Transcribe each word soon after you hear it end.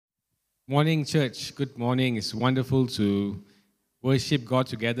Morning, church. Good morning. It's wonderful to worship God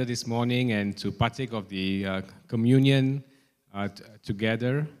together this morning and to partake of the communion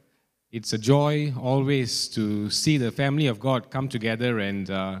together. It's a joy always to see the family of God come together and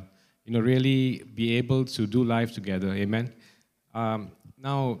really be able to do life together. Amen.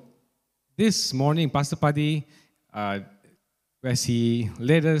 Now, this morning, Pastor Padi, as he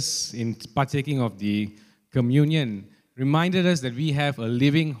led us in partaking of the communion, reminded us that we have a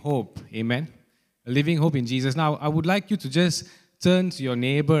living hope. Amen? A living hope in Jesus. Now, I would like you to just turn to your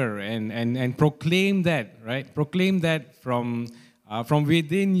neighbor and proclaim that, right? Proclaim that from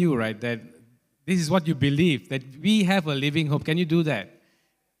within you, right? That this is what you believe, that we have a living hope. Can you do that?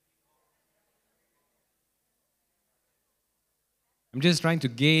 I'm just trying to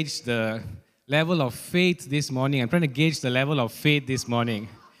gauge the level of faith this morning. I'm trying to gauge the level of faith this morning.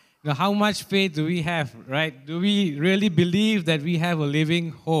 How much faith do we have, right? Do we really believe that we have a living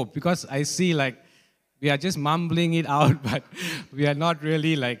hope? Because I see we are just mumbling it out, but we are not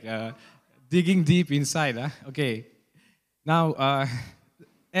really digging deep inside. Huh? Okay. Now,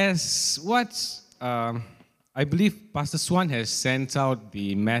 as what I believe Pastor Swan has sent out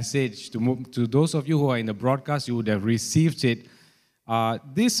the message to those of you who are in the broadcast, you would have received it.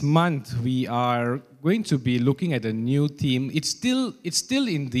 This month we are going to be looking at a new theme. It's still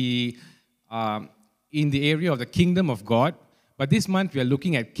in the area of the kingdom of God, but this month we are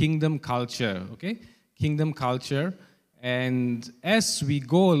looking at kingdom culture. Okay, kingdom culture, and as we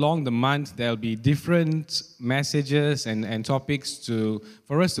go along the month, there'll be different messages and topics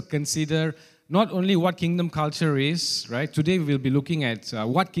for us to consider. Not only what kingdom culture is, right? Today we will be looking at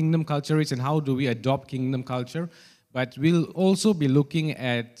what kingdom culture is and how do we adopt kingdom culture. But we'll also be looking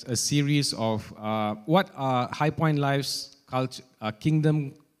at a series of what are High Point Life's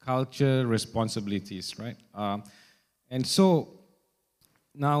kingdom culture responsibilities, right? And so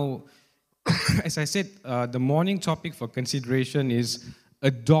now, as I said, the morning topic for consideration is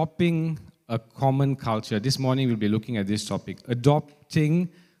adopting a common culture. This morning we'll be looking at this topic, adopting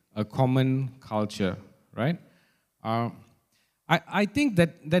a common culture, right? I think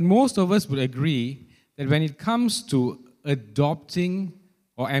that most of us would agree that when it comes to adopting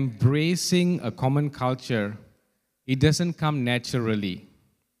or embracing a common culture, it doesn't come naturally.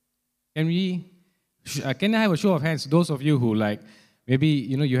 Can I have a show of hands? Those of you who maybe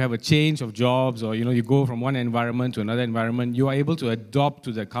you have a change of jobs or you go from one environment to another environment, you are able to adopt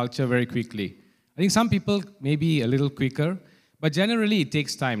to the culture very quickly. I think some people may be a little quicker, but generally it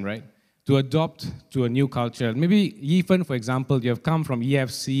takes time, right? To adopt to a new culture. Maybe Yifan, for example, you have come from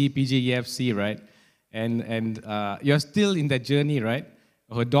EFC, PGEFC, right? And you're still in that journey, right,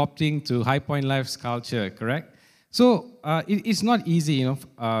 of adopting to High Point Life's culture, correct? So it's not easy,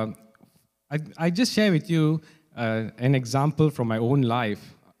 I just share with you an example from my own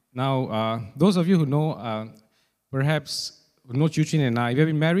life. Now, those of you who know, perhaps know Chuchin and I, we have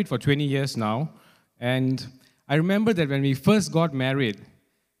been married for 20 years now, and I remember that when we first got married,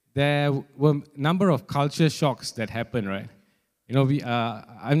 there were a number of culture shocks that happened, right?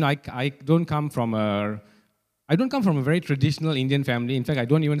 I don't come from a very traditional Indian family. In fact, I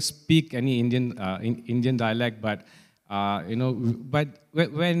don't even speak any Indian dialect. But but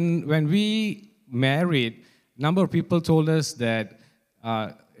when we married, a number of people told us that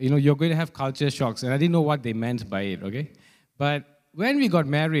you're going to have culture shocks, and I didn't know what they meant by it. Okay, but when we got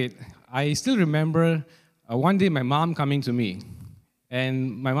married, I still remember one day my mom coming to me,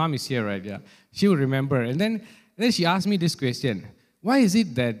 and my mom is here, right? Yeah, she will remember, and then she asked me this question: why is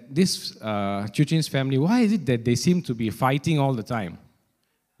it that this Chuchin's family, why is it that they seem to be fighting all the time?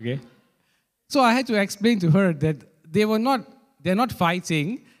 Okay? So I had to explain to her that they're not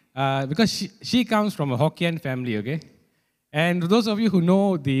fighting because she comes from a Hokkien family, okay? And those of you who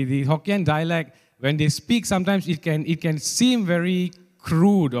know the Hokkien dialect, when they speak, sometimes it can seem very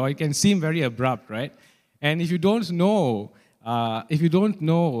crude or it can seem very abrupt, right? And if you don't know,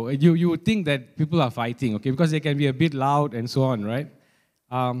 you would think that people are fighting, okay? Because they can be a bit loud and so on, right?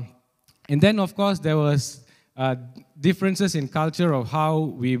 And then, of course, there was differences in culture of how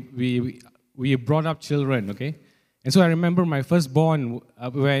we brought up children, okay? And so I remember my firstborn,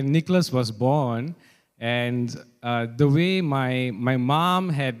 when Nicholas was born, and the way my mom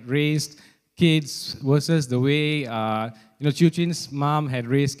had raised kids versus the way Chuchin's mom had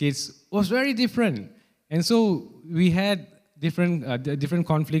raised kids was very different. And so we had different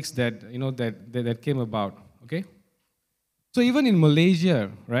conflicts that came about. Okay, so even in Malaysia,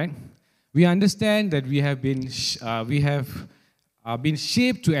 right, we understand that we have been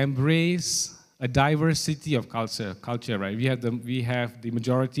shaped to embrace a diversity of culture, right? We have the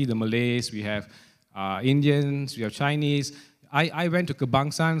majority, the Malays, we have Indians, we have Chinese. I went to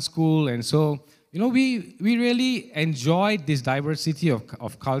Kebangsaan School, and so, we really enjoyed this diversity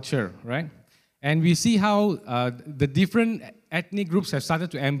of culture, right? And we see how the different ethnic groups have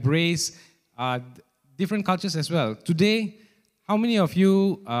started to embrace different cultures as well. Today, how many of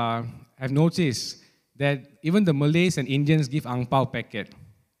you have noticed that even the Malays and Indians give ang pao packet?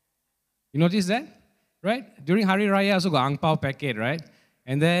 You notice that? Right? During Hari Raya also got ang pao packet, right?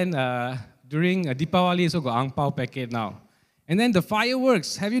 And then during Deepawali also got ang pao packet now. And then the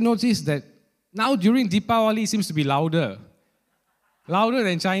fireworks, have you noticed that now during Deepawali seems to be louder? Louder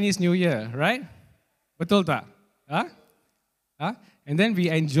than Chinese New Year, right? Betul tak? Huh? Huh? And then we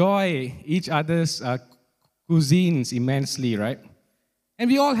enjoy each other's cuisines immensely, right? And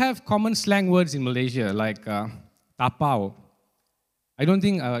we all have common slang words in Malaysia, like tapau. I don't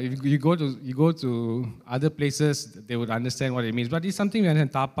think if you go to other places, they would understand what it means. But it's something we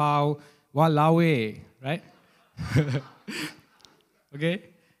understand. Tapau, walawe, right? Okay?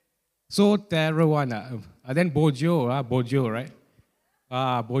 So Terawana. Then bojo, bojo, right?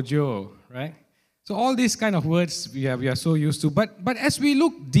 Bojo, right? So all these kind of words we are so used to. But as we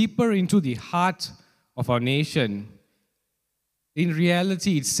look deeper into the heart of our nation, in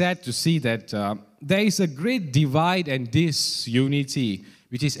reality, it's sad to see that there is a great divide and disunity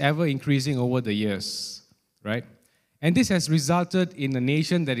which is ever increasing over the years, right? And this has resulted in a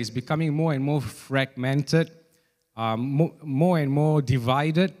nation that is becoming more and more fragmented, more and more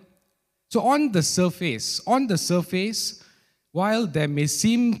divided. So on the surface, while there may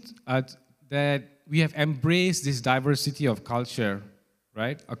seem that we have embraced this diversity of culture,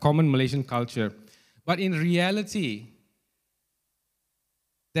 right? A common Malaysian culture. But in reality,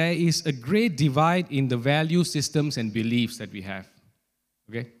 there is a great divide in the value systems and beliefs that we have.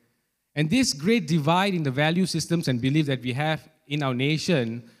 Okay? And this great divide in the value systems and beliefs that we have in our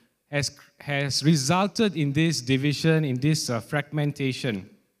nation has resulted in this division, in this fragmentation.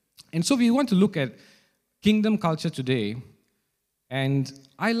 And so we want to look at kingdom culture today. And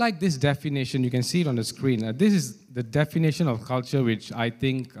I like this definition. You can see it on the screen. This is the definition of culture, which I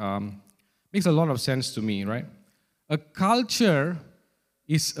think makes a lot of sense to me, right? A culture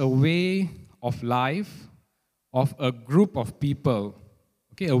is a way of life of a group of people.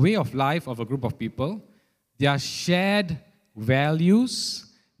 Okay, a way of life of a group of people. Their shared values,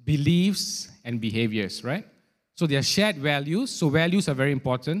 beliefs, and behaviors, right? So their shared values. So values are very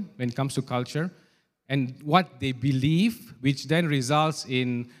important when it comes to culture. And what they believe, which then results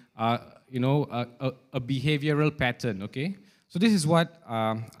in, a behavioral pattern, okay? So this is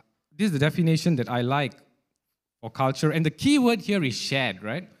the definition that I like for culture. And the key word here is shared,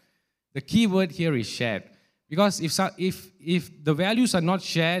 right? The key word here is shared. Because if the values are not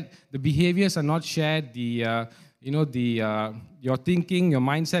shared, the behaviors are not shared, your thinking, your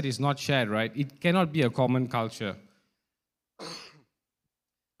mindset is not shared, right? It cannot be a common culture.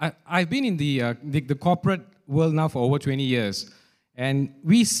 I've been in the corporate world now for over 20 years. And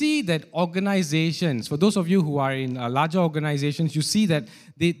we see that organizations, for those of you who are in larger organizations, you see that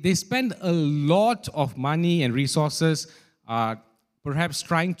they spend a lot of money and resources perhaps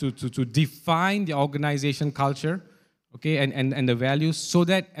trying to define the organization culture, okay, and the values so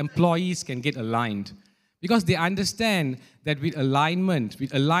that employees can get aligned. Because they understand that with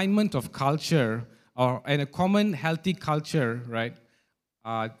alignment of culture and a common healthy culture, right,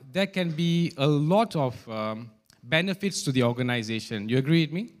 there can be a lot of benefits to the organization. You agree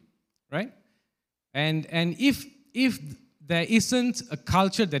with me? Right? And if there isn't a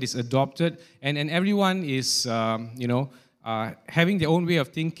culture that is adopted and everyone is, having their own way of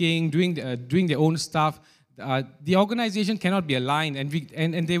thinking, doing their own stuff, the organization cannot be aligned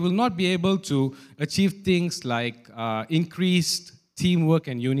and they will not be able to achieve things like increased teamwork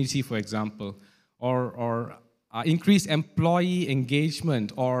and unity, for example, or increased employee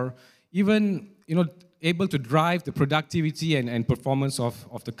engagement, or even, able to drive the productivity and performance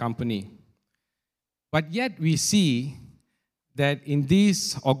of the company. But yet we see that in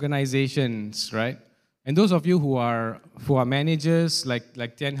these organizations, right, and those of you who are managers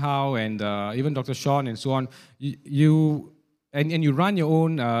like Tian Hao and even Dr. Sean and so on, you run your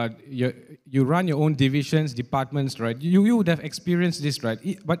own you run your own divisions, departments, right? You would have experienced this, right?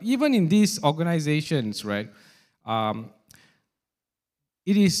 But even in these organizations, right,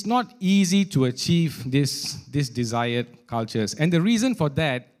 it is not easy to achieve these desired cultures. And the reason for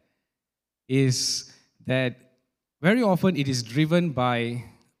that is that very often it is driven by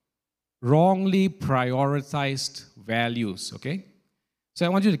wrongly prioritized values, okay? So I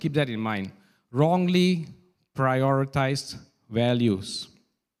want you to keep that in mind. Wrongly prioritized values.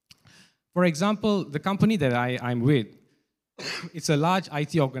 For example, the company that I'm with, it's a large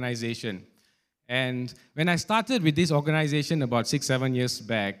IT organization. And when I started with this organization about 6-7 years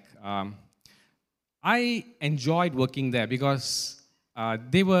back, I enjoyed working there because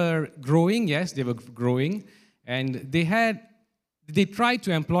they were growing, yes, they were growing, and they tried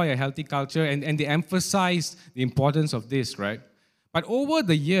to employ a healthy culture, and they emphasized the importance of this, right? But over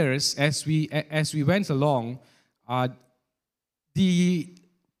the years, as we went along, the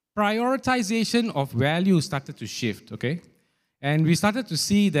prioritization of values started to shift, okay? And we started to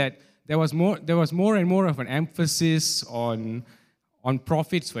see that there was more and more of an emphasis on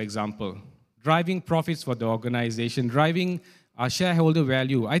profits, for example, driving profits for the organization, driving shareholder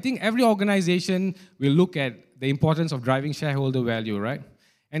value. I think every organization will look at the importance of driving shareholder value, right?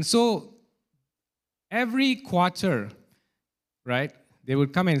 And so every quarter, right, they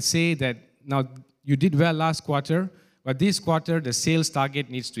would come and say that, now you did well last quarter, but this quarter the sales target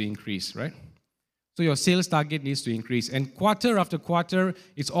needs to increase, right? So your sales target needs to increase. And quarter after quarter,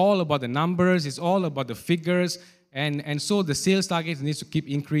 it's all about the numbers, it's all about the figures, and so the sales target needs to keep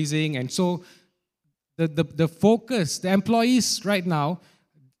increasing. And so the focus, the employees right now,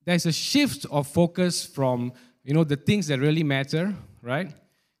 there's a shift of focus from, the things that really matter, right?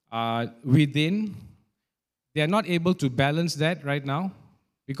 Within. They are not able to balance that right now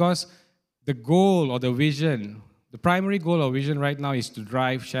because the goal or the vision, the primary goal or vision right now is to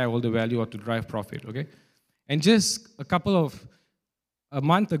drive shareholder value or to drive profit, okay? And just a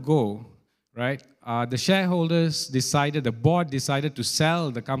month ago, right, the shareholders the board decided to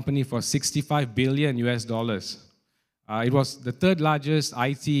sell the company for $65 billion US dollars. It was the third largest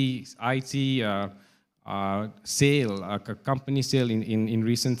IT sale, company sale in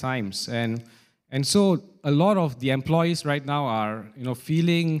recent times. And so a lot of the employees right now are,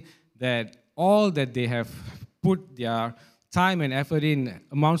 feeling that all that they have put their time and effort in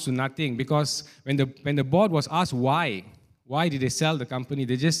amounts to nothing, because when the board was asked why did they sell the company,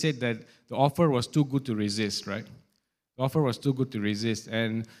 they just said that the offer was too good to resist, right? The offer was too good to resist.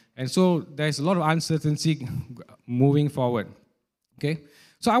 And so there's a lot of uncertainty moving forward, okay?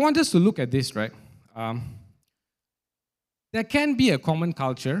 So I want us to look at this, right? There can be a common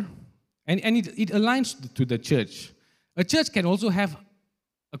culture, and it aligns to the church. A church can also have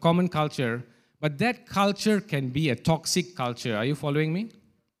a common culture, but that culture can be a toxic culture. Are you following me?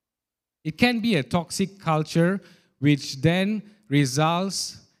 It can be a toxic culture, which then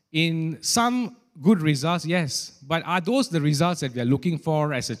results in some good results, yes, but are those the results that we are looking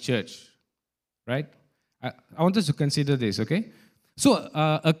for as a church? Right? I want us to consider this, okay? So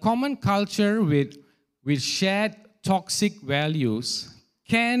a common culture with shared toxic values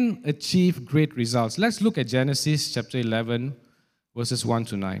can achieve great results. Let's look at Genesis chapter 11, verses 1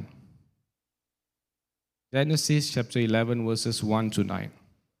 to 9. Genesis chapter 11, verses 1 to 9.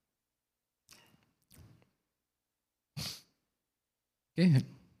 Okay, if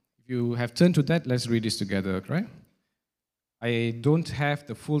you have turned to that, let's read this together, right? I don't have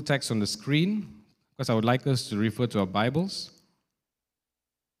the full text on the screen because I would like us to refer to our Bibles.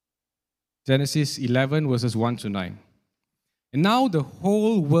 Genesis 11, verses 1 to 9. And now the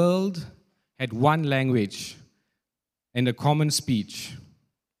whole world had one language and a common speech.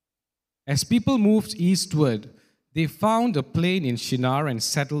 As people moved eastward, they found a plain in Shinar and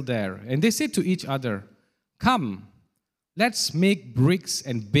settled there. And they said to each other, "Come, let's make bricks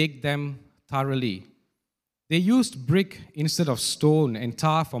and bake them thoroughly." They used brick instead of stone and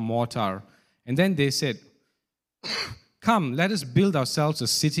tar for mortar. And then they said, "Come, let us build ourselves a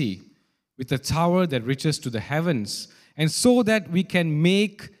city with a tower that reaches to the heavens, and so that we can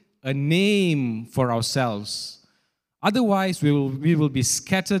make a name for ourselves. Otherwise, we will be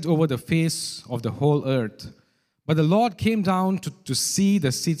scattered over the face of the whole earth." But the Lord came down to see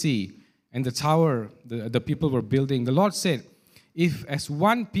the city and the tower the people were building. The Lord said, "If as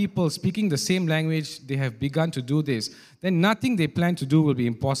one people speaking the same language they have begun to do this, then nothing they plan to do will be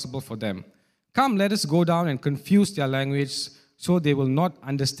impossible for them. Come, let us go down and confuse their language so they will not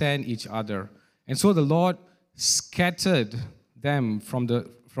understand each other." And so the Lord scattered them from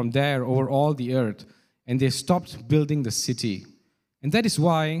there over all the earth, and they stopped building the city. And that is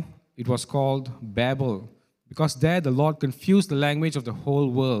why it was called Babel, because there the Lord confused the language of the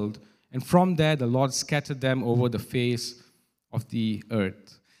whole world, and from there the Lord scattered them over the face of the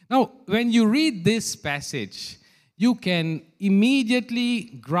earth. Now, when you read this passage, you can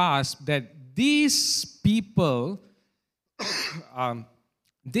immediately grasp that these people,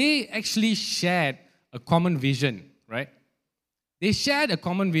 they actually shared a common vision, right? They shared a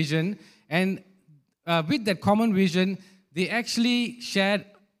common vision, and with that common vision, they actually shared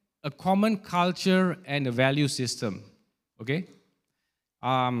a common culture and a value system, okay?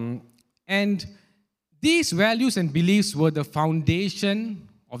 And these values and beliefs were the foundation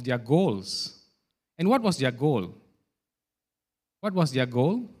of their goals. And what was their goal? What was their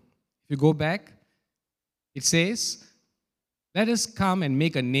goal? If you go back, it says, let us come and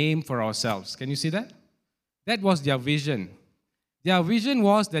make a name for ourselves. Can you see that? That was their vision. Their vision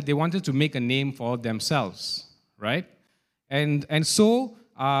was that they wanted to make a name for themselves, right? And so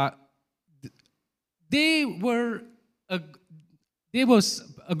they was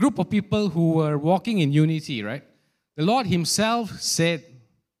a group of people who were walking in unity, right? The Lord Himself said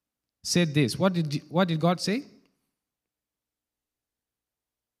this. What did God say?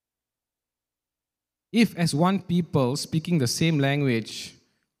 If as one people speaking the same language,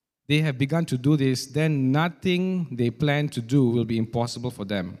 they have begun to do this, then nothing they plan to do will be impossible for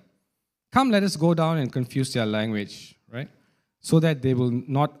them. Come, let us go down and confuse their language, right? So that they will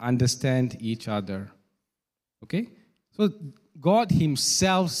not understand each other. Okay? So God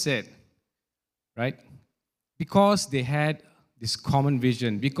Himself said, right? Because they had this common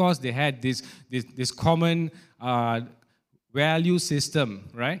vision, because they had this common value system,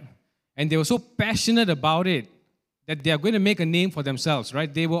 right? And they were so passionate about it that they are going to make a name for themselves,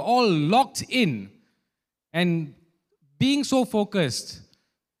 right? They were all locked in. And being so focused,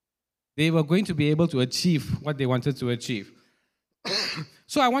 they were going to be able to achieve what they wanted to achieve.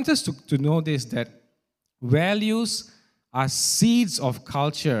 So I want us to know this, that values are seeds of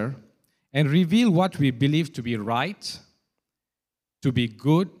culture and reveal what we believe to be right, to be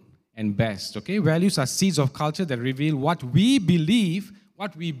good, and best. Okay? Values are seeds of culture that reveal what we believe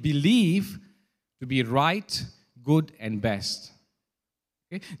to be right, good, and best.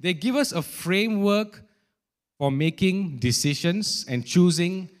 Okay? They give us a framework for making decisions and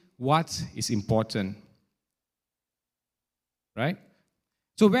choosing what is important. Right?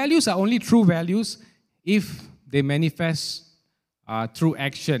 So values are only true values if they manifest through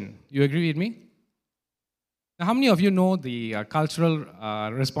action. You agree with me? Now, how many of you know the cultural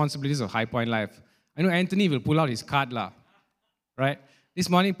responsibilities of High Point Life? I know Anthony will pull out his card, right? This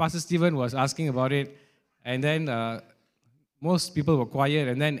morning, Pastor Stephen was asking about it, and then most people were quiet,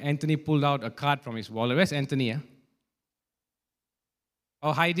 and then Anthony pulled out a card from his wallet. Where's Anthony?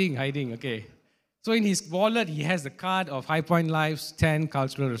 Oh, hiding, okay. So in his wallet, he has the card of High Point Life's 10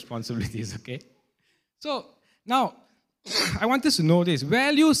 cultural responsibilities, okay? So now, I want us to know this.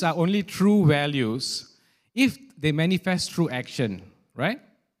 Values are only true values if they manifest through action, right?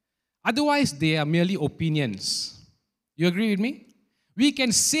 Otherwise, they are merely opinions. You agree with me? We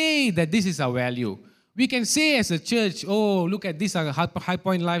can say that this is our value. We can say as a church, oh, look at these are High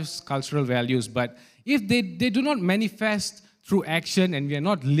Point Life's cultural values. But if they do not manifest through action and we are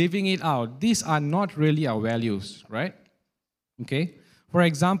not living it out, these are not really our values, right? Okay? For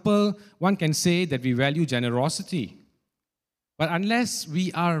example, one can say that we value generosity. But unless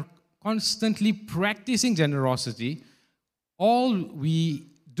we are constantly practicing generosity, all we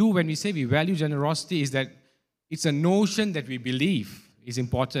do when we say we value generosity is that it's a notion that we believe is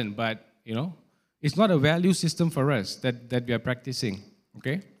important, but, it's not a value system for us that we are practicing,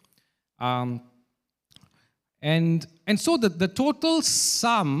 okay? And so the total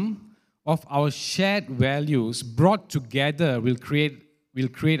sum of our shared values brought together will create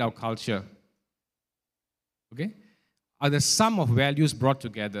our culture, okay? Are the sum of values brought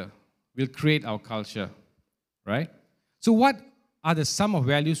together will create our culture, right? So what are the sum of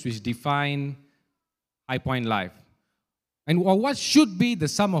values which define High Point Life? And what should be the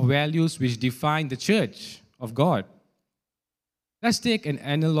sum of values which define the church of God? Let's take an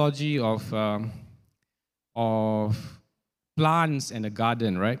analogy of plants and a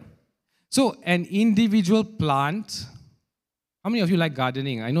garden, right? So an individual plant, how many of you like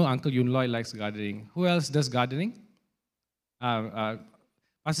gardening? I know Uncle Yun Loy likes gardening. Who else does gardening?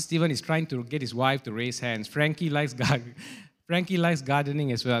 Pastor Stephen is trying to get his wife to raise hands. Frankie likes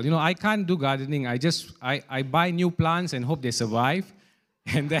gardening as well. I can't do gardening. I buy new plants and hope they survive.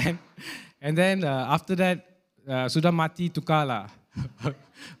 And then after that, sudah mati tukar.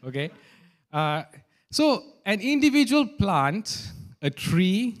 Okay? So an individual plant, a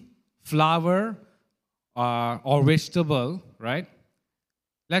tree, flower, or vegetable, right?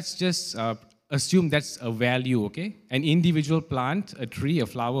 Let's just assume that's a value, okay? An individual plant, a tree, a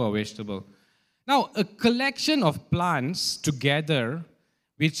flower, or vegetable. Now, a collection of plants together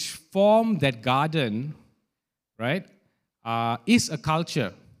which form that garden, right, is a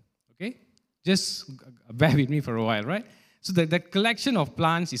culture, okay? Just bear with me for a while, right? So that collection of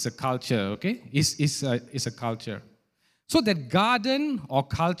plants is a culture, okay? Is a culture. So that garden or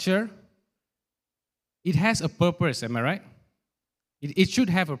culture, it has a purpose, am I right? It should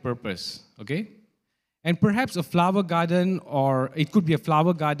have a purpose, okay? And perhaps a flower garden, or it could be a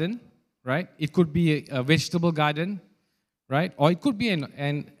flower garden, right? It could be a vegetable garden, right? Or it could be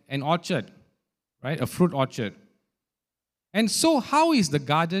an orchard, right? A fruit orchard. And so, how is the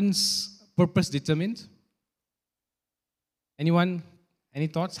garden's purpose determined? Anyone? Any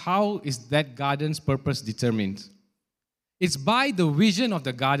thoughts? How is that garden's purpose determined? It's by the vision of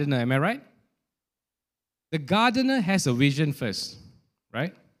the gardener, am I right? The gardener has a vision first,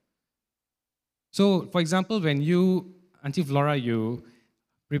 right? So, for example, when you, Auntie Flora, you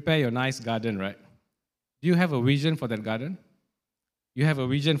prepare your nice garden, right? Do you have a vision for that garden? You have a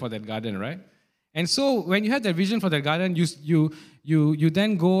vision for that garden, right? And so when you have that vision for that garden, you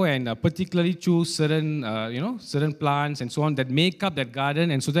then go and particularly choose certain certain plants and so on that make up that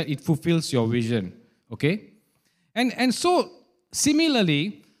garden, and so that it fulfills your vision. Okay, and so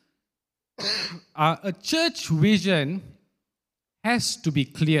similarly, a church vision has to be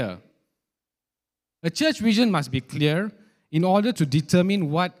clear. A church vision must be clear in order to determine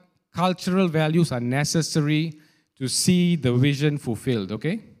what cultural values are necessary to see the vision fulfilled.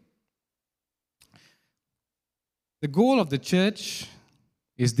 Okay. The goal of the church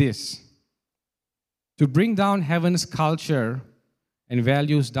is this: to bring down heaven's culture and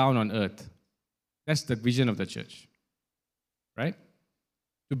values down on earth. That's the vision of the church, right?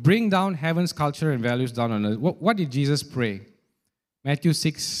 To bring down heaven's culture and values down on earth. What did Jesus pray? Matthew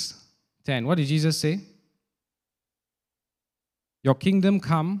 6:10. What did Jesus say? Your kingdom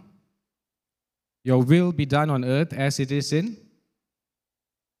come, your will be done on earth as it is in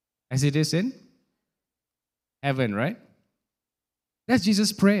heaven, right? That's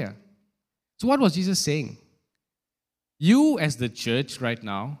Jesus' prayer. So what was Jesus saying? You as the church right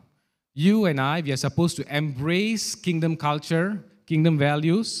now, you and I, we are supposed to embrace kingdom culture, kingdom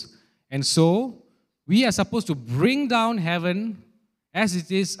values, and so we are supposed to bring down heaven as it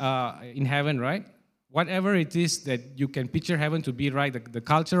is in heaven, right? Whatever it is that you can picture heaven to be, right? The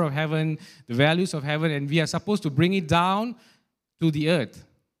culture of heaven, the values of heaven, and we are supposed to bring it down to the earth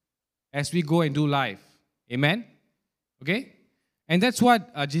as we go and do life. Amen? Okay? And that's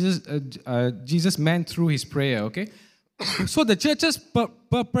what Jesus meant through his prayer, okay? So the church's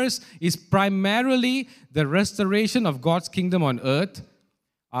purpose is primarily the restoration of God's kingdom on earth,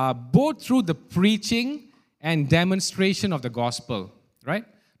 both through the preaching and demonstration of the gospel, right?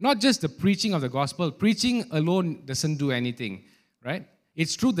 Not just the preaching of the gospel. Preaching alone doesn't do anything, right?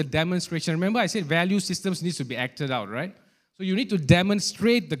 It's through the demonstration. Remember I said value systems needs to be acted out, right? So you need to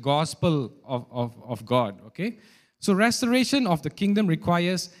demonstrate the gospel of God, okay? So restoration of the kingdom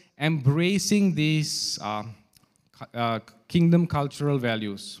requires embracing these kingdom cultural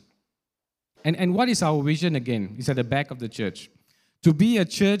values. And what is our vision again? It's at the back of the church. To be a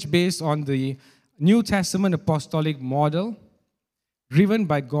church based on the New Testament apostolic model, driven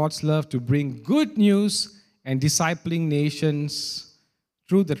by God's love to bring good news and discipling nations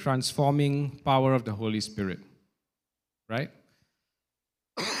through the transforming power of the Holy Spirit. Right?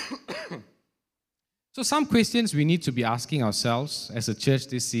 So some questions we need to be asking ourselves as a church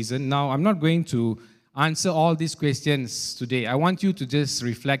this season. Now, I'm not going to answer all these questions today. I want you to just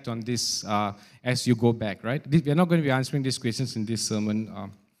reflect on this as you go back, right? We're not going to be answering these questions in this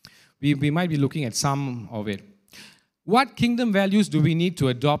sermon. We might be looking at some of it. What kingdom values do we need to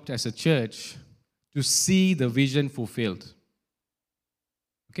adopt as a church to see the vision fulfilled?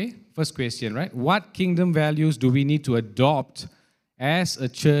 Okay, first question, right? What kingdom values do we need to adopt as a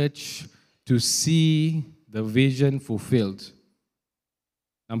church to see the vision fulfilled?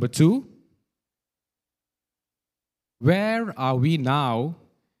 Number 2, where are we now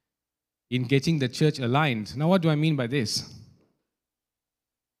in getting the church aligned? Now, what do I mean by this?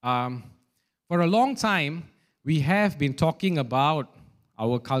 For a long time, we have been talking about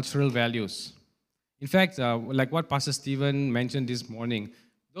our cultural values. In fact, like what Pastor Stephen mentioned this morning,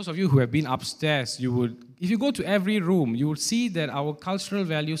 those of you who have been upstairs, if you go to every room, you will see that our cultural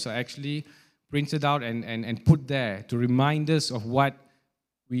values are actually printed out and put there to remind us of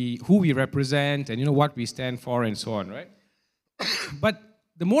who we represent and what we stand for and so on, right? But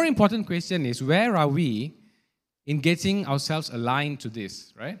the more important question is, where are we in getting ourselves aligned to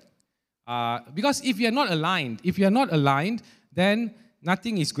this, right? Because if you are not aligned, then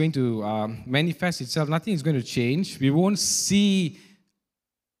nothing is going to manifest itself. Nothing is going to change. We won't see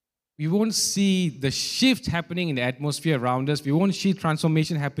the shift happening in the atmosphere around us. We won't see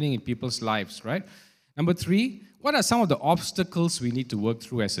transformation happening in people's lives, right? Number 3, what are some of the obstacles we need to work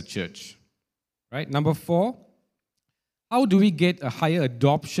through as a church, right? Number 4, how do we get a higher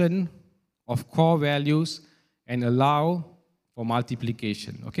adoption of core values and allow for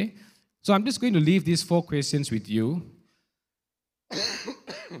multiplication, okay? So I'm just going to leave these 4 questions with you.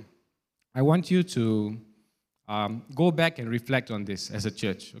 I want you to go back and reflect on this as a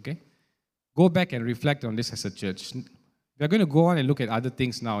church, okay? Go back and reflect on this as a church. We're going to go on and look at other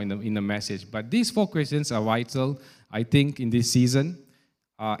things now in the message. But these 4 questions are vital, I think, in this season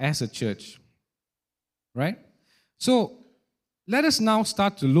as a church. Right? So, let us now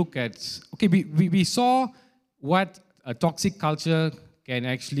start to look at, okay, we saw what a toxic culture can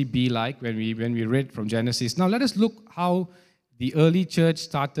actually be like when we read from Genesis. Now, let us look how the early church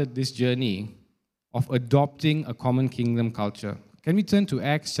started this journey of adopting a common kingdom culture. Can we turn to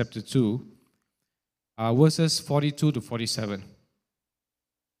Acts chapter 2, verses 42 to 47?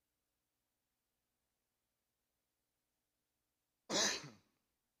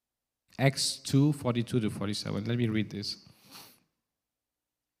 Acts 2, 42 to 47. Let me read this.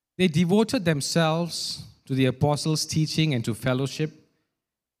 They devoted themselves to the apostles' teaching and to fellowship,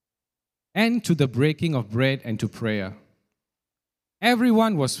 and to the breaking of bread and to prayer.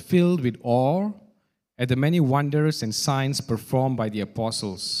 Everyone was filled with awe at the many wonders and signs performed by the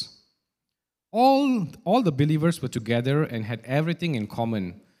apostles. All the believers were together and had everything in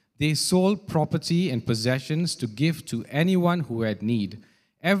common. They sold property and possessions to give to anyone who had need.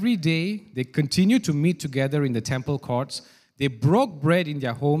 Every day they continued to meet together in the temple courts. They broke bread in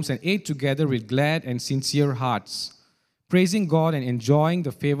their homes and ate together with glad and sincere hearts, praising God and enjoying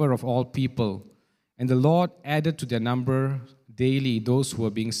the favor of all people. And the Lord added to their number daily those who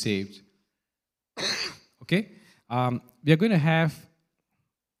were being saved. Okay? We are going to have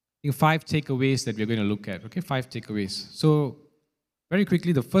 5 takeaways that we're going to look at. Okay? 5 takeaways. So, very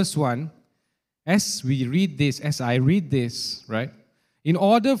quickly, the first one, as I read this, right? In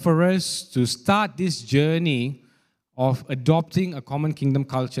order for us to start this journey of adopting a common kingdom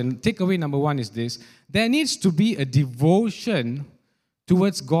culture, takeaway number 1 is this: there needs to be a devotion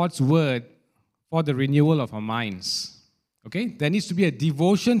towards God's word for the renewal of our minds. Okay? There needs to be a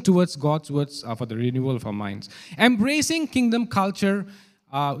devotion towards God's words for the renewal of our minds. Embracing kingdom culture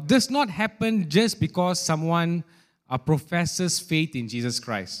does not happen just because someone professes faith in Jesus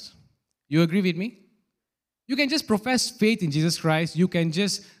Christ. You agree with me? You can just profess faith in Jesus Christ. You can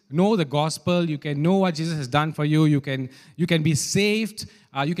just know the gospel. You can know what Jesus has done for you. You can be saved.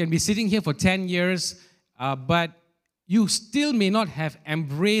 You can be sitting here for 10 years, but you still may not have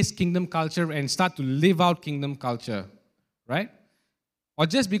embraced kingdom culture and start to live out kingdom culture, right? Or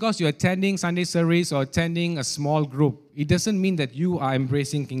just because you're attending Sunday service or attending a small group, it doesn't mean that you are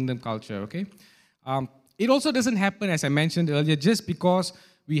embracing kingdom culture, okay? It also doesn't happen, as I mentioned earlier, just because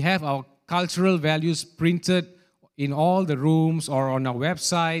we have our cultural values printed in all the rooms or on our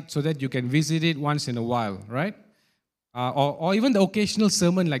website so that you can visit it once in a while, right? Or even the occasional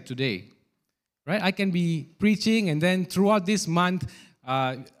sermon like today, right? I can be preaching, and then throughout this month,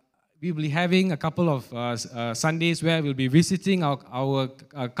 we will be having a couple of Sundays where we'll be visiting our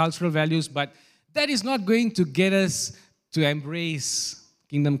cultural values, but that is not going to get us to embrace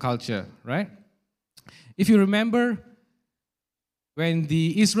kingdom culture, right? If you remember, when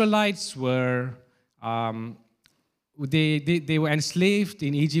the Israelites were they were enslaved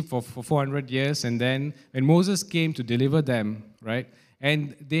in Egypt for 400 years, and then when Moses came to deliver them, right,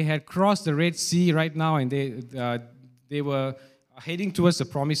 and they had crossed the Red Sea right now, and they were heading towards the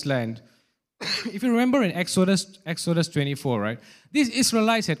Promised Land. If you remember in Exodus 24, right, these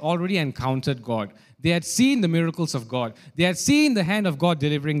Israelites had already encountered God. They had seen the miracles of God. They had seen the hand of God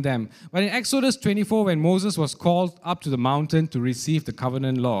delivering them. But in Exodus 24, when Moses was called up to the mountain to receive the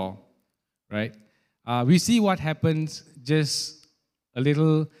covenant law, right, we see what happened just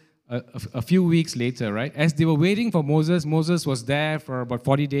a few weeks later, right? As they were waiting for Moses, Moses was there for about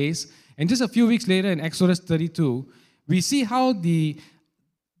 40 days. And just a few weeks later in Exodus 32, we see how these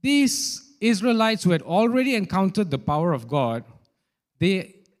Israelites who had already encountered the power of God,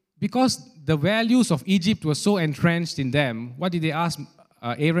 because the values of Egypt were so entrenched in them, what did they ask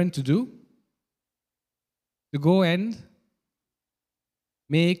Aaron to do? To go and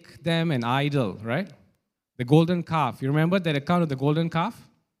make them an idol, right? The golden calf. You remember that account of the golden calf?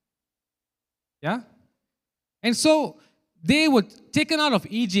 Yeah? And so they were taken out of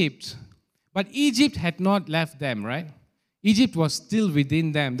Egypt, but Egypt had not left them, right? Egypt was still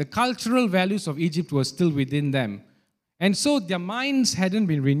within them. The cultural values of Egypt were still within them. And so their minds hadn't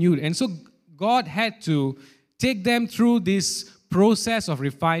been renewed. And so God had to take them through this process of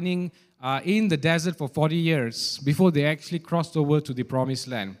refining in the desert for 40 years before they actually crossed over to the Promised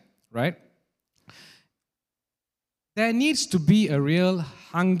Land, right? There needs to be a real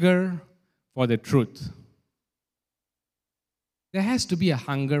hunger for the truth. There has to be a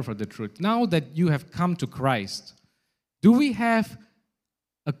hunger for the truth. Now that you have come to Christ, do we have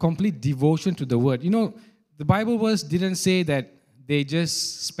a complete devotion to the Word? You know, the Bible verse didn't say that they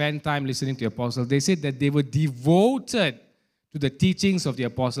just spent time listening to the apostles. They said that they were devoted to the teachings of the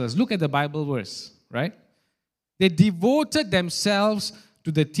apostles. Look at the Bible verse, right? They devoted themselves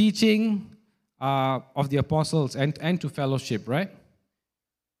to the teaching of the apostles and to fellowship, right?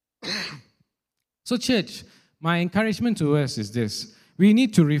 So, church, my encouragement to us is this. We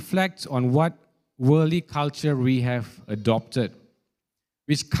need to reflect on what worldly culture we have adopted,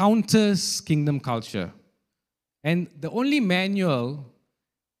 which counters kingdom culture. And the only manual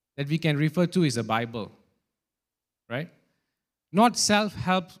that we can refer to is the Bible, right? Not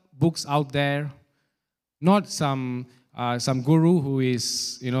self-help books out there, not some guru who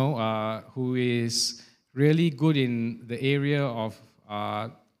is really good in the area of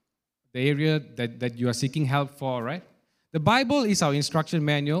that you are seeking help for, right? The Bible is our instruction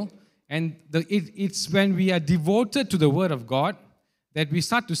manual, and it's when we are devoted to the Word of God that we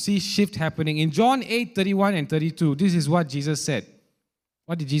start to see shift happening. In John 8:31 and 32, this is what Jesus said.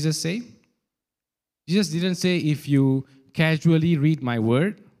 What did Jesus say? Jesus didn't say, if you casually read my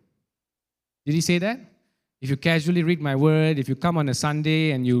word. Did he say that? If you casually read my word, if you come on a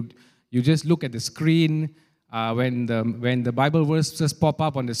Sunday and you just look at the screen when the Bible verses pop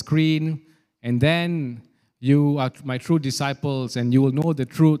up on the screen, and then you are my true disciples and you will know the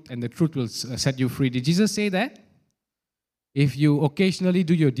truth and the truth will set you free. Did Jesus say that? If you occasionally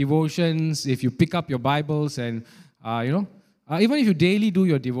do your devotions, if you pick up your Bibles and, even if you daily do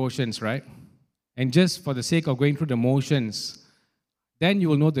your devotions, right? And just for the sake of going through the motions, then you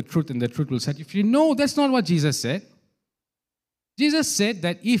will know the truth and the truth will set you free. No, that's not what Jesus said. Jesus said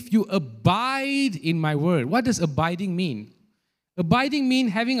that if you abide in my word, what does abiding mean? Abiding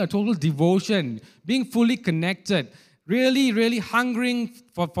means having a total devotion, being fully connected, really, really hungering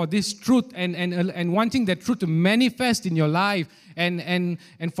for this truth and wanting that truth to manifest in your life and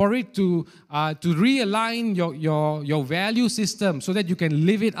for it to realign your value system so that you can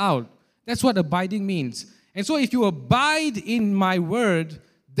live it out. That's what abiding means. And so if you abide in my word,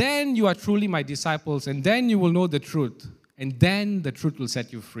 then you are truly my disciples, and then you will know the truth, and then the truth will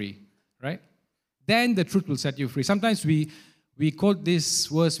set you free, right? Then the truth will set you free. Sometimes we quote this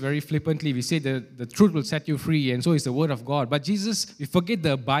verse very flippantly. We say the truth will set you free, and so is the word of God. But Jesus, we forget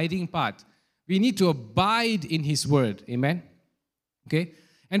the abiding part. We need to abide in his word. Amen? Okay?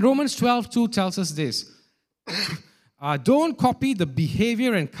 And Romans 12:2 tells us this. Don't copy the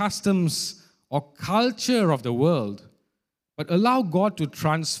behavior and customs or culture of the world, but allow God to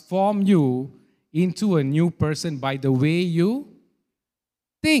transform you into a new person by the way you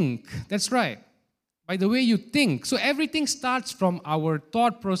think. That's right. By the way you think. So everything starts from our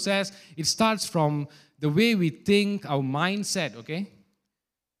thought process. It starts from the way we think, our mindset, okay?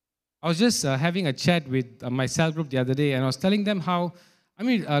 I was just having a chat with my cell group the other day, and I was telling them how,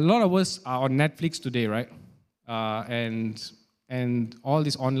 a lot of us are on Netflix today, right? And all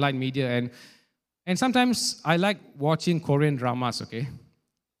this online media. And sometimes I like watching Korean dramas, okay?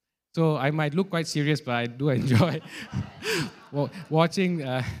 So I might look quite serious, but I do enjoy watching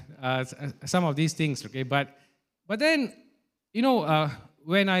some of these things, okay? But then,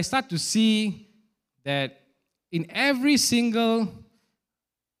 when I start to see that in every single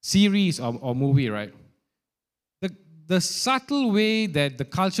series or movie, right, the subtle way that the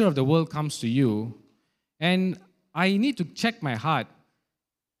culture of the world comes to you, and I need to check my heart.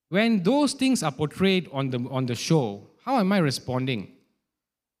 When those things are portrayed on the show, how am I responding?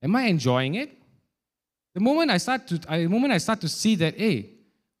 Am I enjoying it? The moment I start to see that, hey,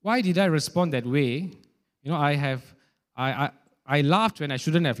 why did I respond that way? I laughed when I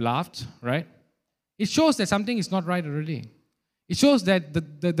shouldn't have laughed, right? It shows that something is not right already. It shows that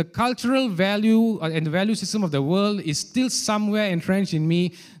the cultural value and the value system of the world is still somewhere entrenched in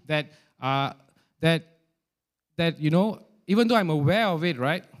me that even though I'm aware of it,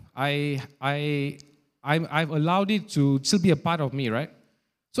 right? I've allowed it to still be a part of me, right?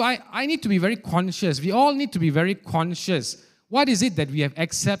 So I need to be very conscious. We all need to be very conscious. What is it that we have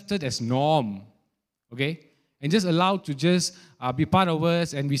accepted as norm? Okay? And just allowed to just be part of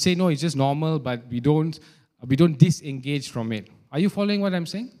us, and we say, no, it's just normal, but we don't disengage from it. Are you following what I'm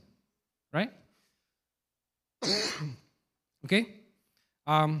saying? Right? Okay?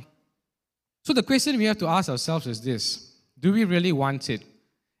 So the question we have to ask ourselves is this. Do we really want it?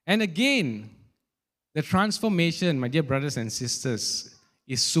 And again, the transformation, my dear brothers and sisters,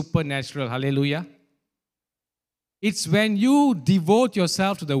 is supernatural. Hallelujah. It's when you devote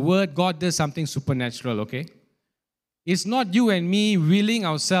yourself to the word, God does something supernatural, okay? It's not you and me willing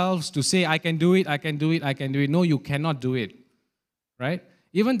ourselves to say, I can do it, I can do it, I can do it. No, you cannot do it, right?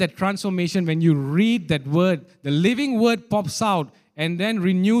 Even that transformation, when you read that word, the living word pops out and then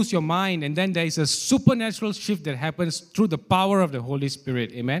renews your mind, and then there is a supernatural shift that happens through the power of the Holy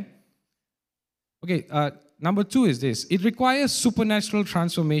Spirit. Amen? Okay, number 2 is this. It requires supernatural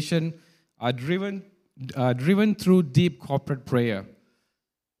transformation driven driven through deep corporate prayer.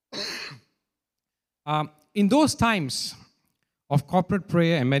 In those times of corporate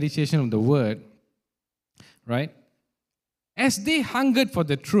prayer and meditation of the Word, right, as they hungered for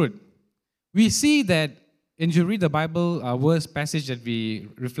the truth, we see that, and you read the Bible verse passage that we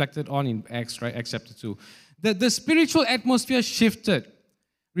reflected on in Acts, right, Acts chapter 2, the spiritual atmosphere shifted,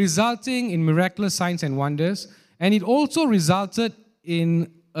 resulting in miraculous signs and wonders, and it also resulted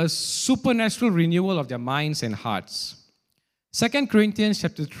in a supernatural renewal of their minds and hearts. 2 Corinthians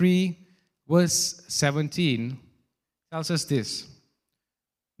chapter 3, verse 17 tells us this.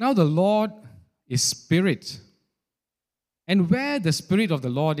 Now the Lord is Spirit, and where the Spirit of the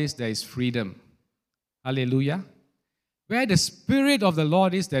Lord is, there is freedom. Hallelujah. Where the Spirit of the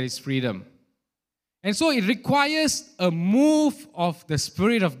Lord is, there is freedom. And so it requires a move of the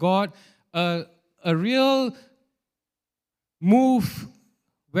Spirit of God, a real move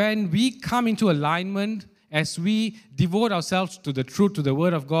when we come into alignment, as we devote ourselves to the truth, to the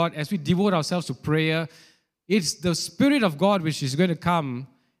Word of God, as we devote ourselves to prayer. It's the Spirit of God which is going to come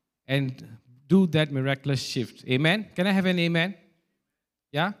and do that miraculous shift. Amen? Can I have an amen?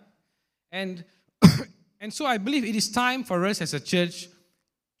 Yeah? And so I believe it is time for us as a church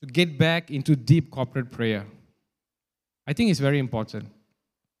to get back into deep corporate prayer. I think it's very important.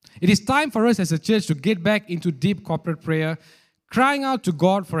 It is time for us as a church to get back into deep corporate prayer, crying out to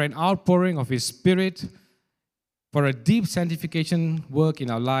God for an outpouring of His Spirit, for a deep sanctification work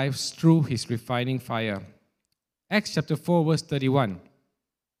in our lives through His refining fire. Acts chapter 4, verse 31.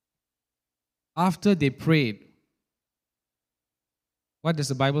 After they prayed, what does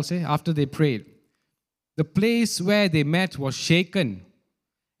the Bible say? After they prayed, the place where they met was shaken,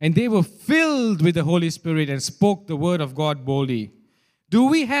 and they were filled with the Holy Spirit and spoke the word of God boldly. Do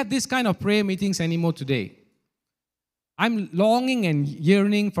we have this kind of prayer meetings anymore today? I'm longing and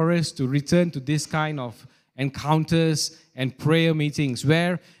yearning for us to return to this kind of encounters and prayer meetings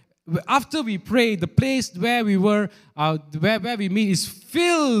where after we pray, the place where we were, where we meet is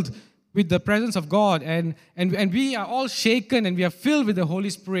filled with the presence of God, and we are all shaken and we are filled with the Holy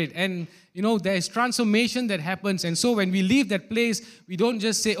Spirit, and there is transformation that happens. And so when we leave that place, we don't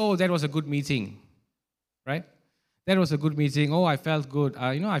just say, oh, that was a good meeting, right? That was a good meeting. Oh, I felt good.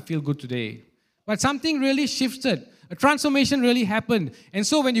 I feel good today. But something really shifted. A transformation really happened. And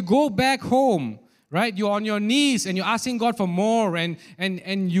so when you go back home, right, you're on your knees and you're asking God for more,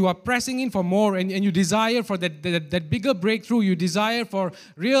 and you are pressing in for more, and you desire for that bigger breakthrough. You desire for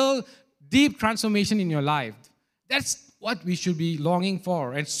real deep transformation in your life. That's what we should be longing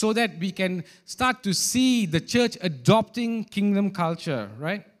for, and so that we can start to see the church adopting kingdom culture,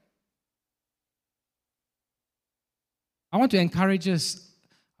 right? I want to encourage us.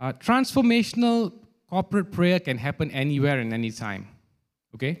 Transformational corporate prayer can happen anywhere and anytime.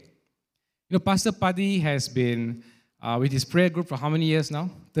 Okay? Pastor Paddy has been with his prayer group for how many years now?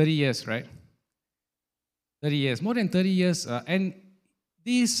 30 years, right? 30 years, more than 30 years. And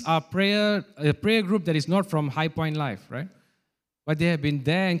these are a prayer group that is not from High Point Life, right? But they have been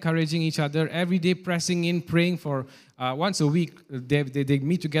there encouraging each other, every day pressing in, praying for once a week. They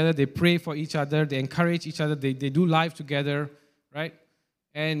meet together, they pray for each other, they encourage each other, they do life together, right?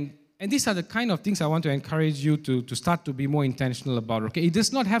 And these are the kind of things I want to encourage you to start to be more intentional about, okay? It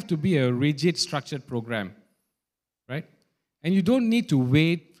does not have to be a rigid, structured program, right? And you don't need to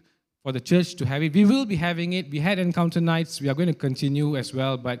wait for the church to have it. We will be having it. We had encounter nights. We are going to continue as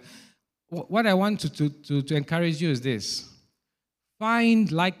well. But what I want to encourage you is this.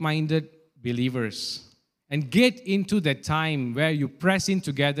 Find like-minded believers and get into that time where you press in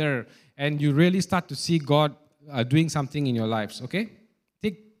together and you really start to see God doing something in your lives, okay?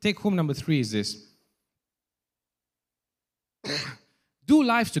 Take home number 3 is this. Do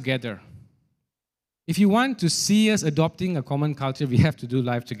life together. If you want to see us adopting a common culture, we have to do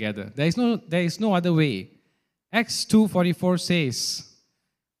life together. There is no other way. Acts 2:44 says,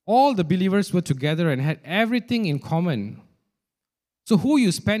 all the believers were together and had everything in common. So who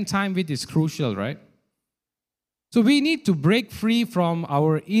you spend time with is crucial, right? So we need to break free from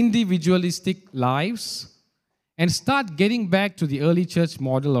our individualistic lives and start getting back to the early church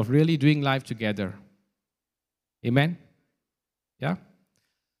model of really doing life together. Amen? Yeah?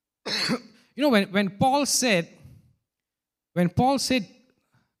 When Paul said,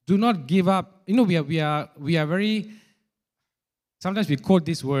 do not give up, we are very, sometimes we quote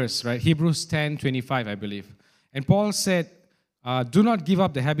this verse, right? Hebrews 10:25, I believe. And Paul said, do not give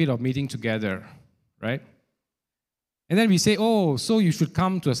up the habit of meeting together, right? And then we say, oh, so you should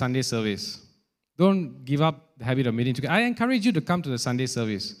come to a Sunday service. Don't give up the habit of meeting together. I encourage you to come to the Sunday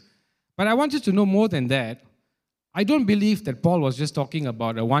service. But I want you to know more than that. I don't believe that Paul was just talking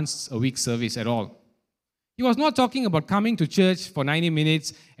about a once-a-week service at all. He was not talking about coming to church for 90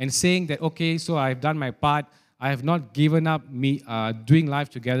 minutes and saying that, okay, so I've done my part. I have not given up doing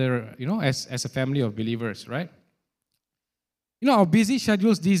life together, as a family of believers, right? Our busy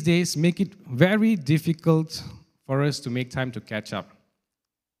schedules these days make it very difficult for us to make time to catch up.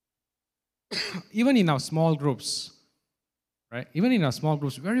 Even in our small groups, right? Even in our small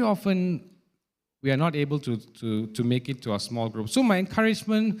groups, very often we are not able to make it to our small group. So my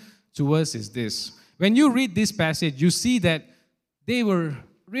encouragement to us is this. When you read this passage, you see that they were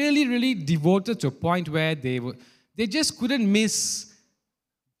really, really devoted to a point where they just couldn't miss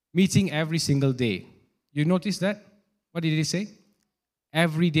meeting every single day. You notice that? What did he say?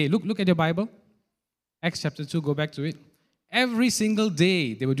 Every day. Look at your Bible. Acts chapter 2, go back to it. Every single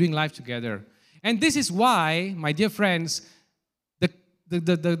day they were doing life together. And this is why, my dear friends,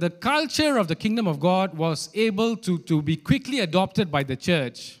 the culture of the kingdom of God was able to be quickly adopted by the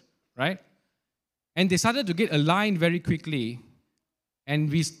church, right? And they started to get aligned very quickly.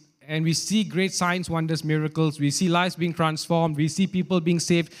 And we see great signs, wonders, miracles. We see lives being transformed. We see people being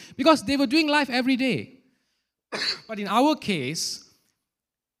saved because they were doing life every day. But in our case,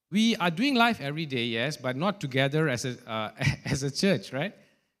 we are doing life every day, yes, but not together as a church, right?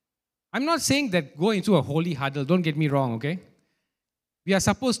 I'm not saying that go into a holy huddle. Don't get me wrong, okay? We are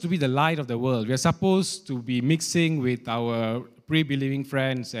supposed to be the light of the world. We are supposed to be mixing with our pre-believing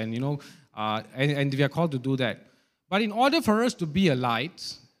friends, and and we are called to do that. But in order for us to be a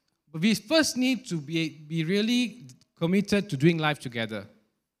light, we first need to be really committed to doing life together,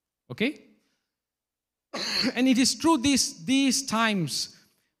 okay? And it is through these times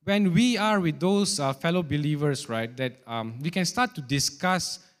when we are with those fellow believers, right, that we can start to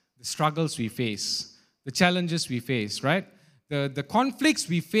discuss the struggles we face, the challenges we face, right? The conflicts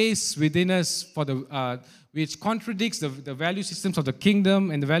we face within us which contradicts the value systems of the kingdom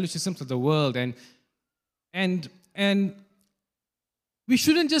and the value systems of the world. And we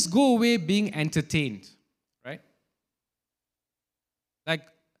shouldn't just go away being entertained, right? Like,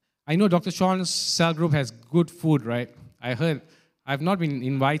 I know Dr. Sean's cell group has good food, right? I heard. I've not been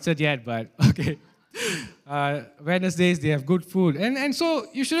invited yet, but okay. Wednesdays, they have good food. And so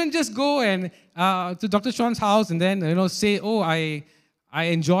you shouldn't just go and to Dr. Sean's house and then, say, oh, I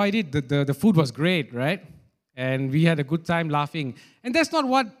enjoyed it. The food was great, right? And we had a good time laughing. And that's not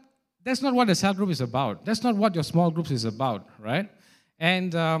what the cell group is about. That's not what your small groups is about, right?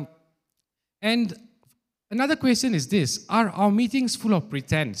 And another question is this: are our meetings full of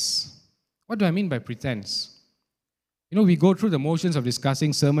pretense? What do I mean by pretense? We go through the motions of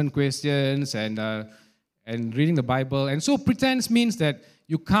discussing sermon questions and reading the Bible. And so pretense means that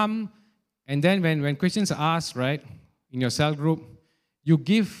you come, and then when questions are asked, right, in your cell group, you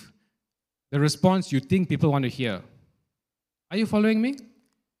give the response you think people want to hear. Are you following me?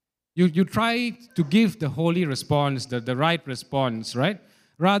 You try to give the holy response, the right response, right?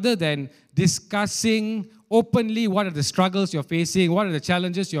 Rather than discussing openly what are the struggles you're facing, what are the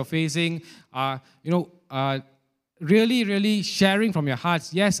challenges you're facing, really, really sharing from your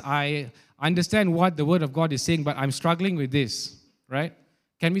hearts. Yes, I understand what the Word of God is saying, but I'm struggling with this, right?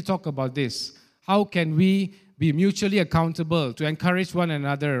 Can we talk about this? How can we be mutually accountable to encourage one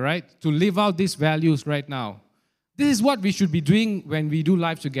another, right? To live out these values right now. This is what we should be doing when we do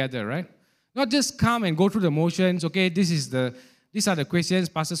life together, right? Not just come and go through the motions. Okay, these are the questions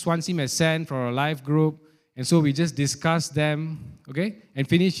Pastor Swansea has sent for our life group, and so we just discuss them, okay, and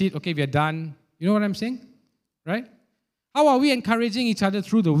finish it. Okay, we are done. You know what I'm saying? Right? How are we encouraging each other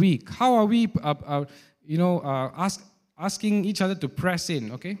through the week? How are we, asking each other to press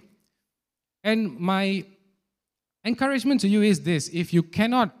in, okay? And my encouragement to you is this: if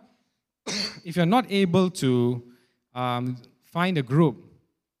you're not able to find a group,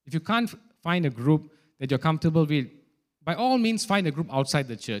 if you can't find a group that you're comfortable with, by all means find a group outside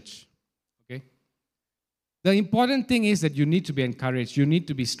the church, okay? The important thing is that you need to be encouraged. You need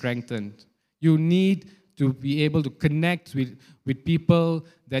to be strengthened. You need to be able to connect with people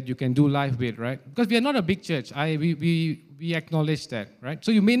that you can do life with, right? Because we are not a big church. We acknowledge that, right?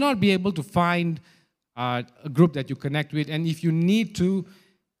 So you may not be able to find a group that you connect with, and if you need to,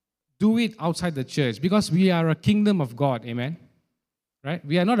 do it outside the church, because we are a kingdom of God, amen? Right?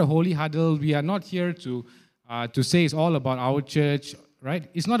 We are not a holy huddle. We are not here to say it's all about our church, right?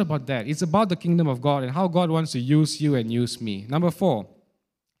 It's not about that. It's about the kingdom of God and how God wants to use you and use me. Number 4,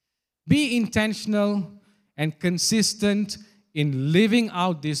 be intentional and consistent in living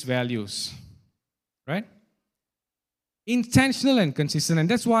out these values, right? Intentional and consistent. And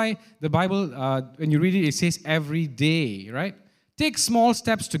that's why the Bible, when you read it, it says every day, right? Take small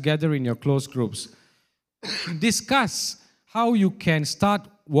steps together in your close groups. Discuss how you can start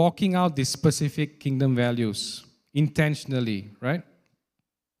walking out these specific kingdom values intentionally, right?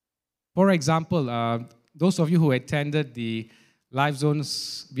 For example, those of you who attended the Life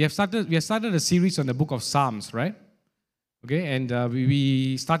Zones, we have started a series on the book of Psalms, right? Okay, and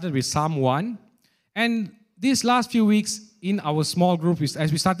we started with Psalm 1. And these last few weeks in our small group,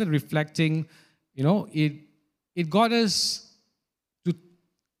 as we started reflecting, it got us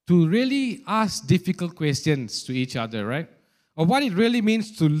to really ask difficult questions to each other, right? Of what it really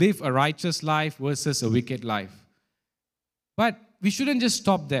means to live a righteous life versus a wicked life. But we shouldn't just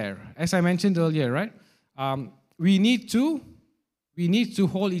stop there. As I mentioned earlier, right? We need to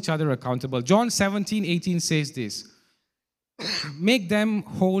hold each other accountable. John 17:18 says this. Make them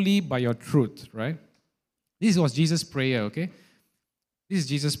holy by your truth, right? This was Jesus' prayer, okay? This is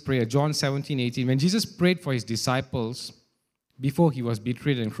Jesus' prayer, John 17:18. When Jesus prayed for his disciples before he was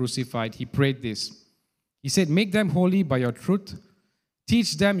betrayed and crucified, he prayed this. He said, make them holy by your truth.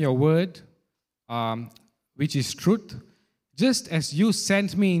 Teach them your word, which is truth. Just as you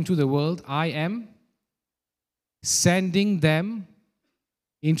sent me into the world, I am sending them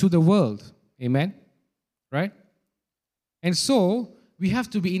into the world. Amen? Right? And so, we have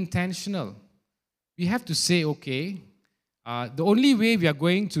to be intentional. We have to say, okay, the only way we are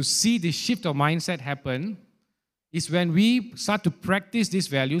going to see this shift of mindset happen is when we start to practice these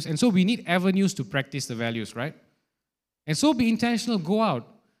values. And so we need avenues to practice the values, right? And so be intentional, go out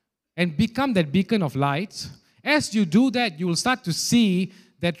and become that beacon of light. As you do that, you will start to see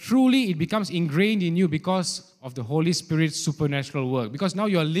that truly it becomes ingrained in you because of the Holy Spirit's supernatural work. Because now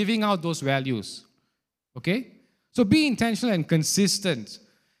you are living out those values. Okay? So be intentional and consistent.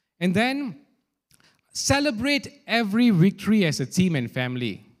 And then celebrate every victory as a team and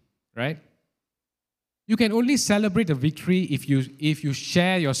family, right? You can only celebrate a victory if you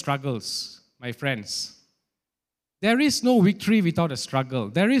share your struggles, my friends. There is no victory without a struggle.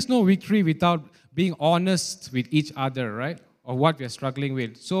 There is no victory without being honest with each other, right? Or what we are struggling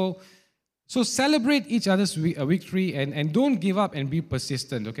with. So celebrate each other's victory and don't give up and be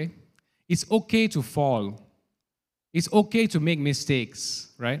persistent, okay? It's okay to fall. It's okay to make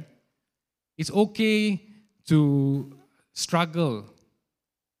mistakes, right? It's okay to struggle.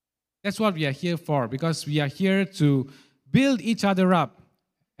 That's what we are here for, because we are here to build each other up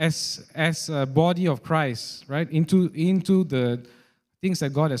as a body of Christ, right? Into the things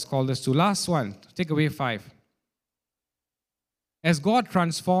that God has called us to. Last one, takeaway 5. As God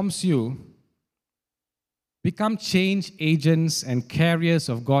transforms you, become change agents and carriers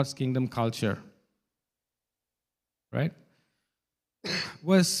of God's kingdom culture. Right?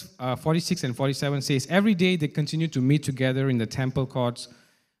 Verse 46 and 47 says, every day they continued to meet together in the temple courts.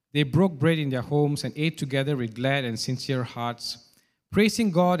 They broke bread in their homes and ate together with glad and sincere hearts, praising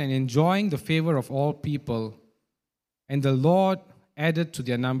God and enjoying the favor of all people. And the Lord added to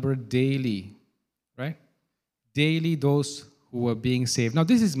their number daily, right? Daily those who were being saved. Now,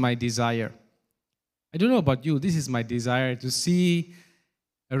 this is my desire. I don't know about you. This is my desire to see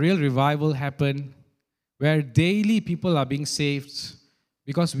a real revival happen where daily people are being saved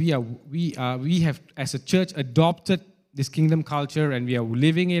because we have, as a church, adopted this kingdom culture and we are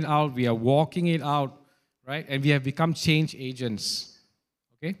living it out, we are walking it out, right? And we have become change agents,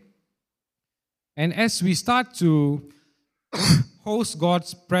 okay? And as we start to host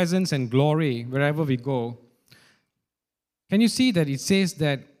God's presence and glory wherever we go, can you see that it says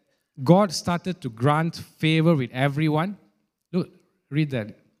that God started to grant favor with everyone? Look, read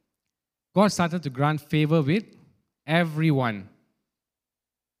that. God started to grant favor with everyone.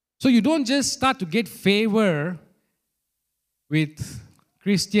 So you don't just start to get favor with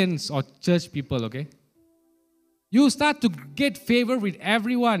Christians or church people, okay? You start to get favor with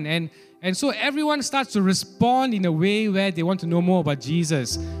everyone, and so everyone starts to respond in a way where they want to know more about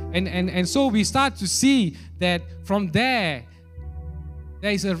Jesus. And so we start to see that from there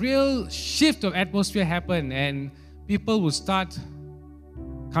is a real shift of atmosphere happen, and people will start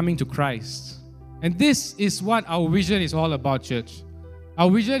coming to Christ. And this is what our vision is all about, church.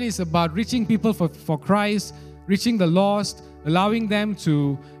 Our vision is about reaching people for Christ, reaching the lost, allowing them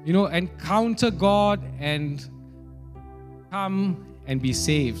to, encounter God and come and be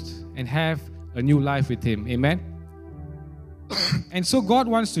saved and have a new life with Him. Amen? And so God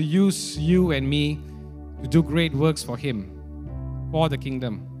wants to use you and me to do great works for Him, for the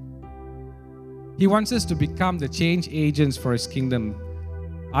kingdom. He wants us to become the change agents for His kingdom.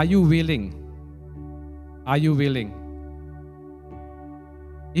 Are you willing? Are you willing?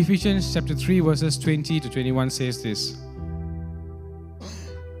 Ephesians chapter 3 verses 20 to 21 says this.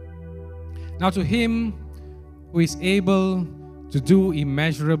 Now to Him who is able to do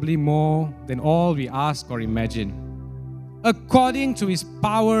immeasurably more than all we ask or imagine, according to His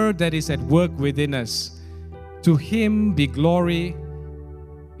power that is at work within us. To Him be glory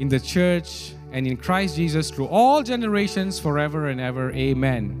in the church and in Christ Jesus through all generations forever and ever.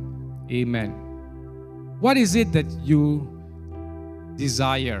 Amen. Amen. What is it that you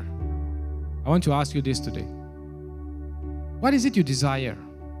desire? I want to ask you this today. What is it you desire?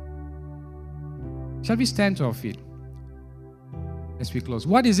 Shall we stand to our feet as we close?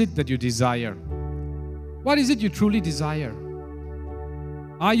 What is it that you desire? What is it you truly desire?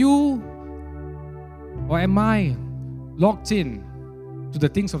 Are you or am I locked in to the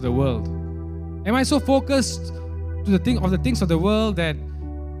things of the world? Am I so focused to the things of the world that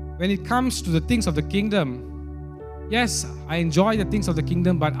when it comes to the things of the kingdom, yes, I enjoy the things of the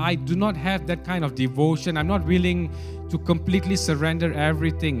kingdom, but I do not have that kind of devotion. I'm not willing to completely surrender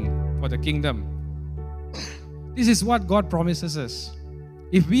everything for the kingdom. This is what God promises us.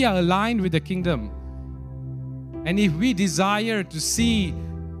 If we are aligned with the kingdom, and if we desire to see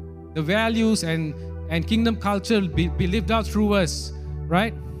the values and kingdom culture be lived out through us,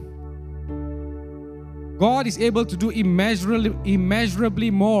 right? God is able to do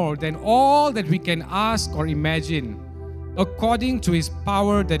immeasurably more than all that we can ask or imagine, according to His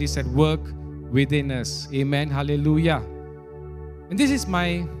power that is at work within us. Amen. Hallelujah. And this is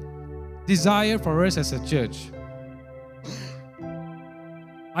my desire for us as a church.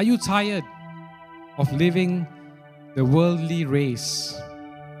 Are you tired of living the worldly race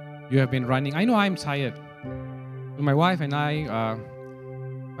you have been running? I know I'm tired. My wife and I,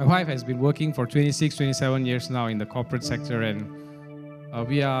 my wife has been working for 26, 27 years now in the corporate sector, and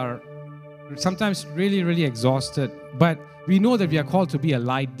we are sometimes really, really exhausted. But we know that we are called to be a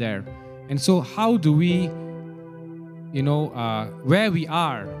light there. And so how do we, where we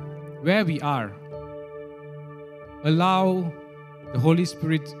are, allow the Holy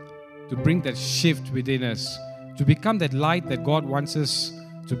Spirit to bring that shift within us, to become that light that God wants us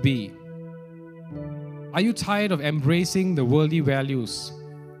to be? Are you tired of embracing the worldly values?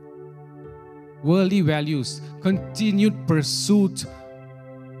 Worldly values, continued pursuit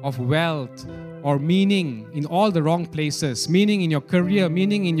of wealth or meaning in all the wrong places, meaning in your career,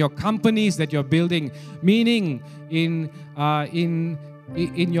 meaning in your companies that you're building, meaning in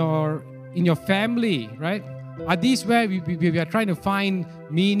your family, right? Are these where we are trying to find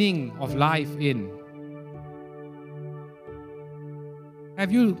meaning of life in?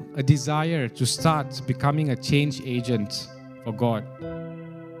 Have you a desire to start becoming a change agent for God?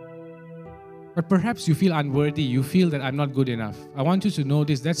 But perhaps you feel unworthy. You feel that I'm not good enough. I want you to know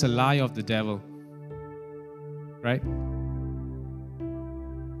this. That's a lie of the devil. Right?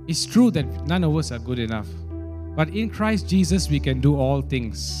 It's true that none of us are good enough. But in Christ Jesus, we can do all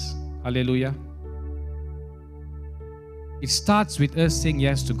things. Hallelujah. It starts with us saying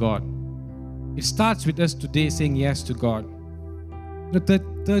yes to God. It starts with us today saying yes to God.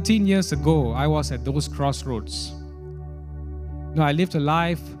 13 years ago, I was at those crossroads. I lived a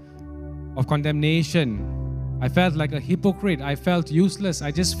life of condemnation. I felt like a hypocrite. I felt useless.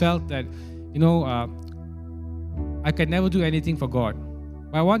 I just felt that, I can never do anything for God.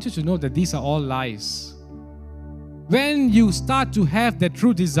 But I want you to know that these are all lies. When you start to have that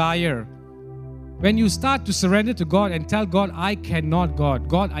true desire, when you start to surrender to God and tell God, I cannot,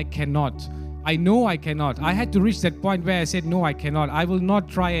 God, I cannot. I know I cannot. I had to reach that point where I said, no, I cannot. I will not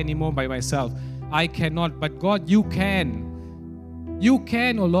try anymore by myself. I cannot. But God, you can. You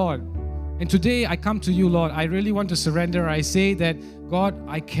can, oh Lord. And today I come to you, Lord. I really want to surrender. I say that, God,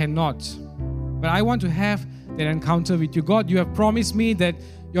 I cannot. But I want to have that encounter with you. God, you have promised me that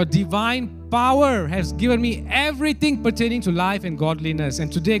your divine power has given me everything pertaining to life and godliness.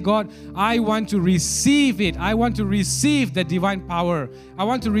 And today, God, I want to receive it. I want to receive that divine power. I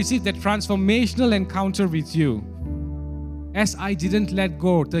want to receive that transformational encounter with you. As I didn't let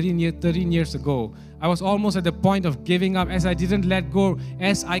go 13 years ago, I was almost at the point of giving up. As I didn't let go,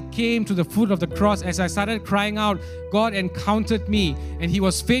 as I came to the foot of the cross, as I started crying out, God encountered me, and He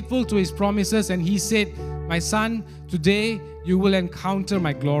was faithful to His promises, and He said, my son, today you will encounter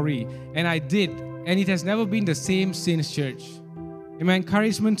my glory. And I did. And it has never been the same since, church. And my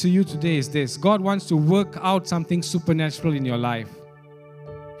encouragement to you today is this. God wants to work out something supernatural in your life.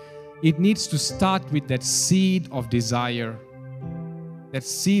 It needs to start with that seed of desire. That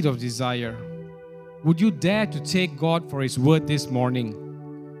seed of desire. Would you dare to take God for His word this morning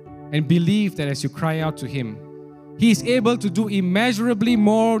and believe that as you cry out to Him, He is able to do immeasurably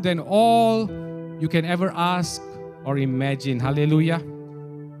more than all you can ever ask or imagine. Hallelujah.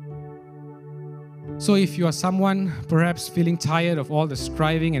 So if you are someone perhaps feeling tired of all the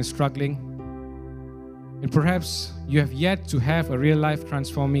striving and struggling, and perhaps you have yet to have a real life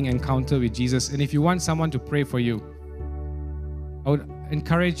transforming encounter with Jesus, and if you want someone to pray for you, I would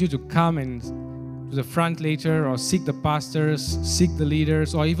encourage you to come and to the front later, or seek the pastors, seek the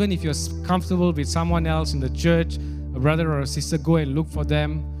leaders, or even if you're comfortable with someone else in the church, a brother or a sister, go and look for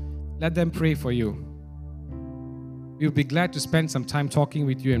them. Let them pray for you. We'll be glad to spend some time talking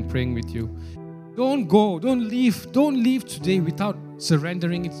with you and praying with you. Don't leave today without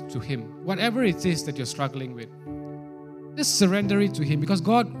surrendering it to Him. Whatever it is that you're struggling with, just surrender it to Him, because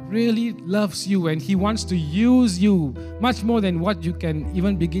God really loves you and He wants to use you much more than what you can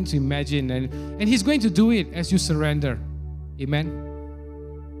even begin to imagine. And He's going to do it as you surrender. Amen.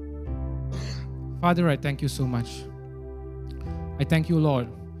 Father, I thank you so much. I thank you, Lord.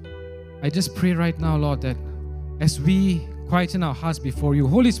 I just pray right now, Lord, that as we quieten our hearts before you,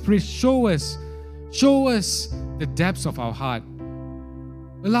 Holy Spirit, show us the depths of our heart.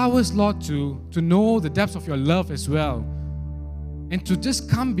 Allow us, Lord, to know the depths of your love as well. And to just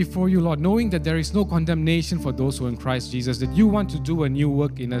come before you, Lord, knowing that there is no condemnation for those who are in Christ Jesus, that you want to do a new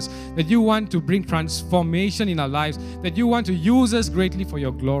work in us, that you want to bring transformation in our lives, that you want to use us greatly for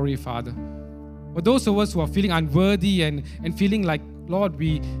your glory, Father. For those of us who are feeling unworthy and feeling like, Lord,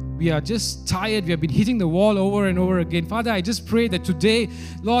 we are just tired, we have been hitting the wall over and over again. Father, I just pray that today,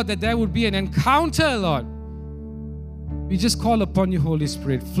 Lord, that there would be an encounter, Lord. We just call upon you, Holy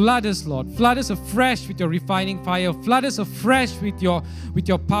Spirit. Flood us, Lord. Flood us afresh with your refining fire. Flood us afresh with your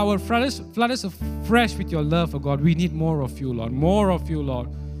power. Flood us afresh with your love, oh God. We need more of you, Lord. More of you, Lord.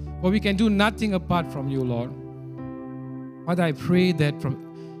 For we can do nothing apart from you, Lord. Father, I pray that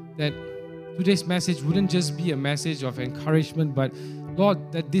today's message wouldn't just be a message of encouragement, but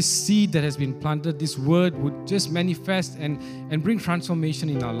Lord, that this seed that has been planted, this word would just manifest and bring transformation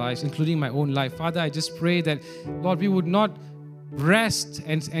in our lives, including my own life. Father, I just pray that, Lord, we would not rest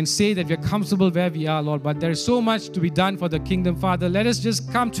and say that we're comfortable where we are, Lord, but there's so much to be done for the kingdom, Father. Let us just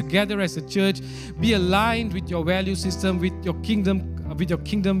come together as a church, be aligned with your value system, with your kingdom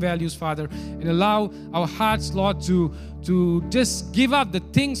values, Father, and allow our hearts, Lord, to just give up the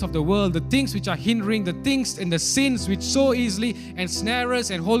things of the world, the things which are hindering, the things and the sins which so easily ensnare us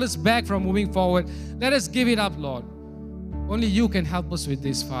and hold us back from moving forward. Let us give it up, Lord. Only you can help us with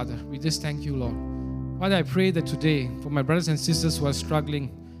this, Father. We just thank you, Lord. Father, I pray that today, for my brothers and sisters who are struggling,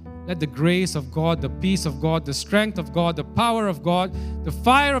 let the grace of God, the peace of God, the strength of God, the power of God, the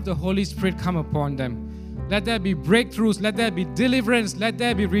fire of the Holy Spirit come upon them. Let there be breakthroughs. Let there be deliverance. Let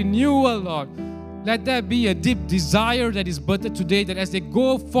there be renewal, Lord. Let there be a deep desire that is birthed today, that as they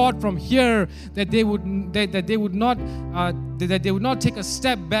go forth from here, that they would not take a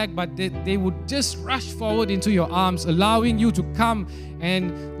step back, but they would just rush forward into your arms, allowing you to come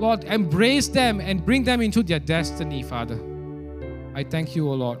and, Lord, embrace them and bring them into their destiny, Father. I thank you,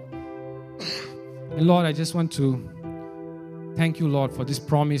 O Lord. And Lord, I just want to thank you, Lord, for this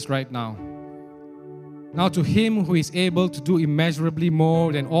promise right now. Now to Him who is able to do immeasurably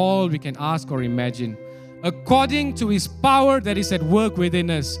more than all we can ask or imagine, according to His power that is at work within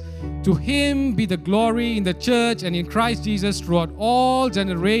us, to Him be the glory in the church and in Christ Jesus throughout all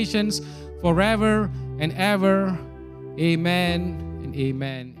generations, forever and ever. Amen and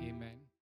amen.